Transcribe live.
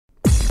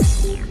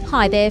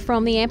Hi there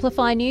from the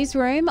Amplify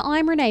Newsroom,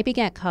 I'm Renee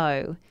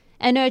Bigatko.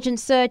 An urgent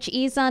search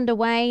is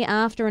underway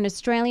after an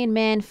Australian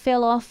man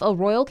fell off a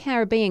Royal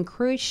Caribbean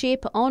cruise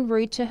ship en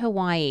route to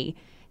Hawaii.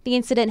 The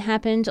incident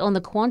happened on the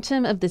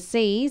Quantum of the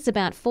Seas,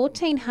 about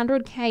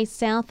 1,400 km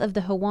south of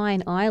the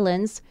Hawaiian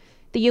Islands.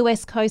 The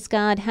US Coast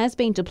Guard has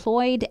been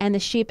deployed and the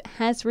ship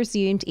has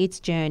resumed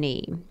its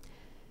journey.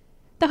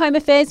 The Home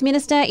Affairs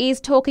Minister is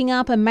talking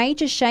up a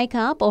major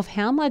shake-up of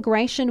how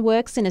migration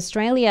works in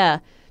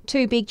Australia.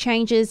 Two big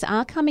changes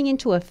are coming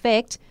into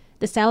effect.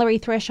 The salary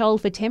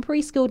threshold for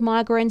temporary skilled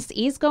migrants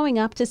is going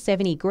up to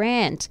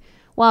 $70,000.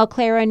 While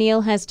Claire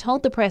O'Neill has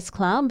told the Press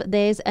Club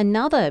there's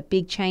another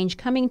big change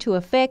coming to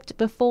effect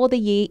before the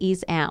year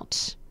is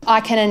out.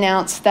 I can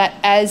announce that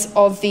as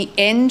of the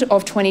end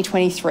of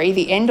 2023,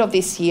 the end of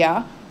this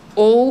year,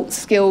 all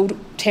skilled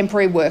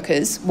temporary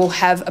workers will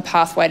have a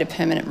pathway to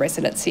permanent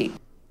residency.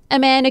 A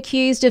man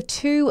accused of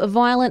two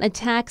violent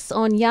attacks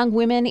on young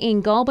women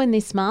in Goulburn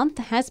this month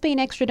has been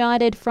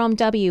extradited from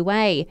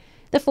WA.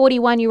 The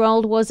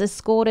 41-year-old was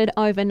escorted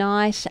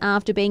overnight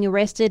after being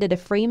arrested at a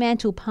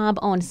Fremantle pub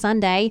on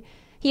Sunday.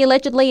 He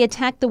allegedly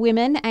attacked the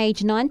women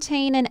aged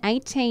 19 and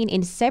 18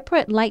 in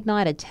separate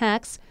late-night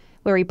attacks,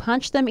 where he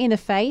punched them in the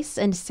face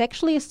and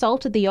sexually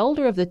assaulted the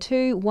older of the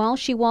two while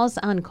she was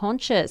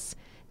unconscious.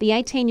 The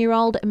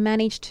 18-year-old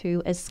managed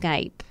to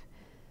escape.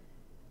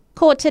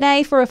 Court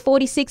today for a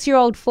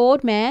 46-year-old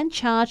Ford man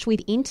charged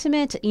with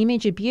intimate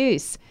image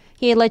abuse.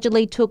 He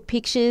allegedly took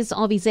pictures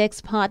of his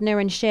ex-partner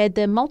and shared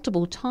them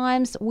multiple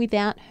times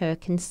without her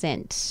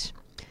consent.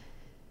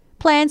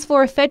 Plans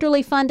for a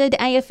federally funded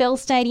AFL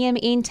stadium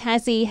in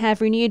Tassie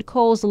have renewed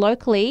calls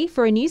locally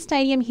for a new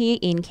stadium here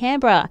in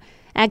Canberra.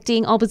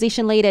 Acting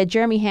Opposition Leader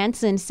Jeremy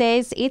Hanson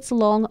says it's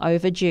long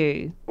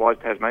overdue. Why is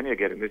Tasmania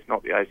getting this,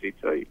 not the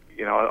ACT?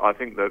 I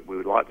think that we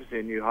would like to see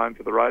a new home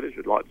for the Raiders.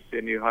 We'd like to see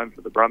a new home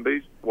for the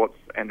Brumbies. What's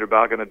Andrew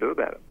Barr going to do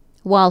about it?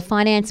 While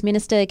Finance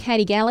Minister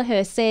Katie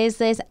Gallagher says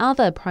there's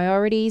other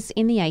priorities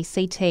in the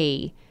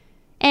ACT.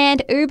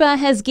 And Uber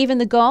has given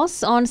the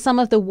goss on some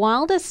of the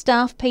wildest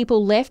stuff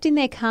people left in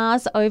their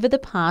cars over the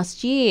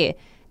past year.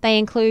 They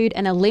include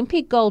an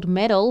Olympic gold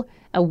medal,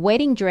 a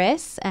wedding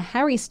dress, a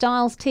Harry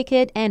Styles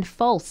ticket and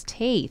false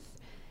teeth.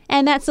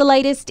 And that's the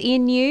latest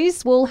in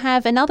news. We'll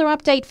have another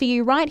update for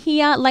you right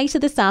here later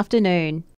this afternoon.